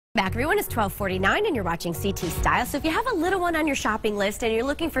Back everyone, it's 12:49 and you're watching CT Style. So if you have a little one on your shopping list and you're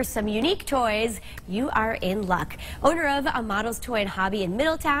looking for some unique toys, you are in luck. Owner of Amato's Toy and Hobby in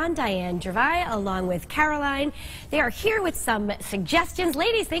Middletown, Diane Gervais, along with Caroline. They are here with some suggestions.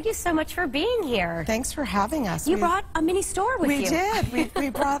 Ladies, thank you so much for being here. Thanks for having us. You brought a mini store with you. We did. We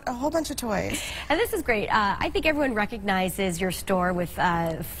brought a whole bunch of toys. And this is great. I think everyone recognizes your store with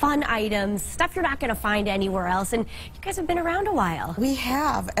fun items, stuff you're not going to find anywhere else. And you guys have been around a while. We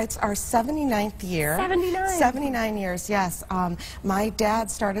have. It's our 79th year. 79. 79 years, yes. My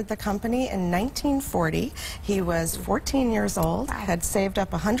dad started the company in 1940. He was 14 years old, had saved up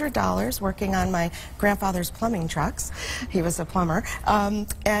 $100 working on my grandfather's plumbing trucks. He was a plumber.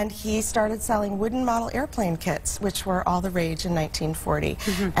 And he started selling wooden model airplane kits, which were all the rage in 1940.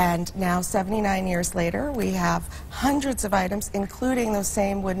 And now, 79 years later, we have hundreds of items, including those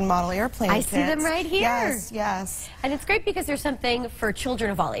same wooden model airplane kits. I see them right here. Yes, yes. And it's great because there's something for children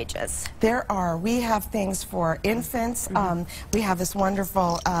of all ages. There are. We have things for infants. We have this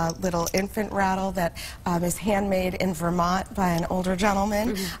wonderful little infant rattle that is handmade in Vermont by an older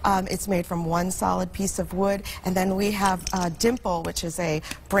gentleman. It's made from one solid piece of wood. And then we have Dimple, which is a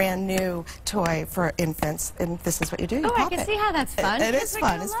brand new toy for infants. And this is what you do. You I pop can it. See how that's fun. It is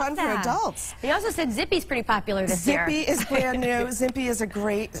fun. It's fun for adults. You also said Zippy's pretty popular this year. Zippy is brand new. Zippy is a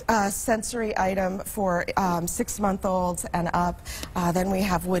great sensory item for 6-month-olds and up. Then we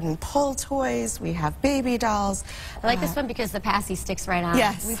have wooden pull toys. We have baby dolls. I like this one because the passy sticks right on.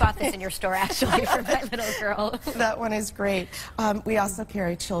 Yes. We bought this in your store actually for my little girl. That one is great. We also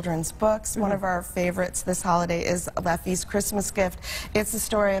carry children's books. One of our favorites this holiday is Leffy's Christmas Gift. It's the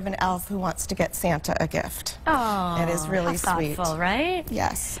story of an elf who wants to get Santa a gift. Oh, it is really sweet. Thoughtful, right?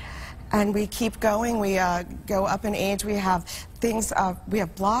 Yes. And we keep going. We go up in age. We have things, we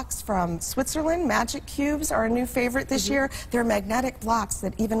have blocks from Switzerland. Magic cubes are a new favorite this year. They're magnetic blocks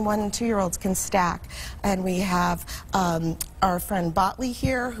that even 1- and 2-year-olds can stack. And we have our friend Botley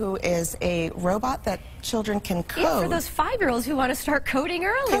here, who is a robot that children can code. Yeah, for those 5-year-olds who want to start coding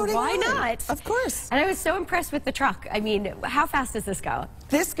early. Why not? Of course. And I was so impressed with the truck. I mean, how fast does this go?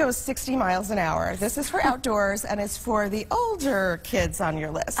 This goes 60 miles an hour. This is for outdoors, and it's for the older kids on your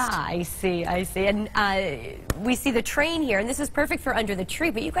list. Ah, I see, I see. And we see the train here, and this is perfect for under the tree,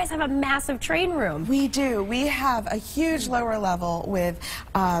 but you guys have a massive train room. We do. We have a huge lower level with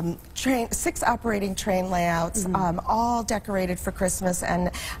 6 operating train layouts, all decorated for Christmas,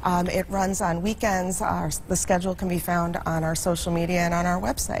 and it runs on weekends. The schedule can be found on our social media and on our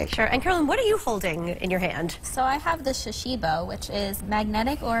website. Sure. And Carolyn, what are you holding in your hand? So I have the Shishibo, which is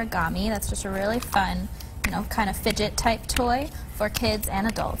magnetic origami. That's just a really fun, kind of fidget type toy for kids and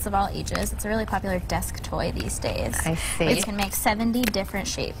adults of all ages. It's a really popular desk toy these days. I see. It can make 70 different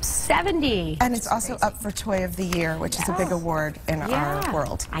shapes. 70! And it's also up for Toy of the Year, which is a big award in our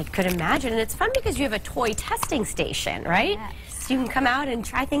world. I could imagine. And it's fun because you have a toy testing station, right? Yes. So you can come out and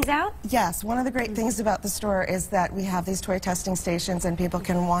try things out? Yes. One of the great things about the store is that we have these toy testing stations, and people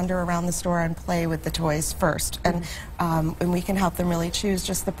can wander around the store and play with the toys first. And we can help them really choose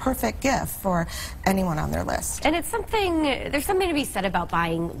just the perfect gift for anyone on their list. And it's something, there's something to be said about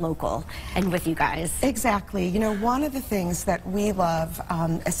buying local and with you guys. Exactly. You know, one of the things that we love,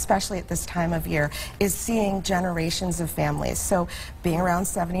 especially at this time of year, is seeing generations of families. So being around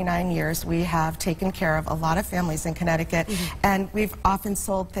 79 years, we have taken care of a lot of families in Connecticut, and we've often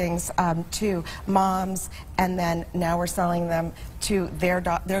sold things to moms, and then now we're selling them to their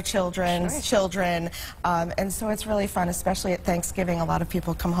children's children. And so it's really fun, especially at Thanksgiving. A lot of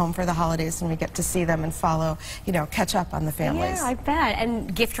people come home for the holidays, and we get to see them and follow, catch up on the families. Yeah, I bet.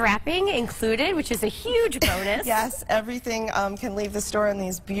 And gift wrapping included, which is a huge bonus. Yes, everything can leave the store in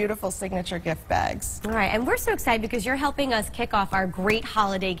these beautiful signature gift bags. All right, and we're so excited because you're helping us kick off our great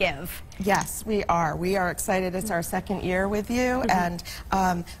holiday give. Yes, we are. We are excited. It's our 2nd year with you, and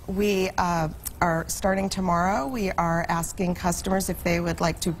we are starting tomorrow. We are asking customers if they would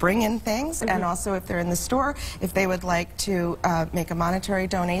like to bring in things, and also if they're in the store, if they would like to make a monetary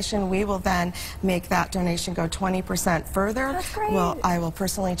donation. We will then make that donation go 20% further. That's great. I will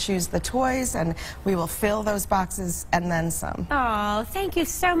personally choose the toys, and we will fill those boxes and then some. Oh, thank you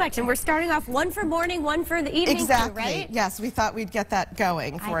so much. And we're starting off one for morning, one for the evening, Exactly. too, right? Yes, we thought we'd get that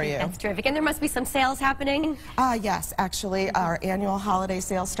going for you. That's terrific. And there must be some sales happening? Yes, actually, our annual holiday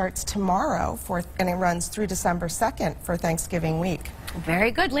sale starts tomorrow, and it runs through December 2nd for Thanksgiving week.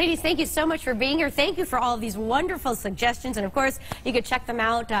 Very good. Ladies, thank you so much for being here. Thank you for all of these wonderful suggestions. And, of course, you can check them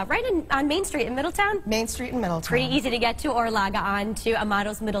out right on Main Street in Middletown. Main Street in Middletown. Pretty easy to get to, or log on to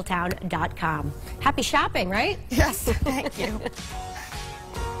amatosmiddletown.com. Happy shopping, right? Yes, thank you.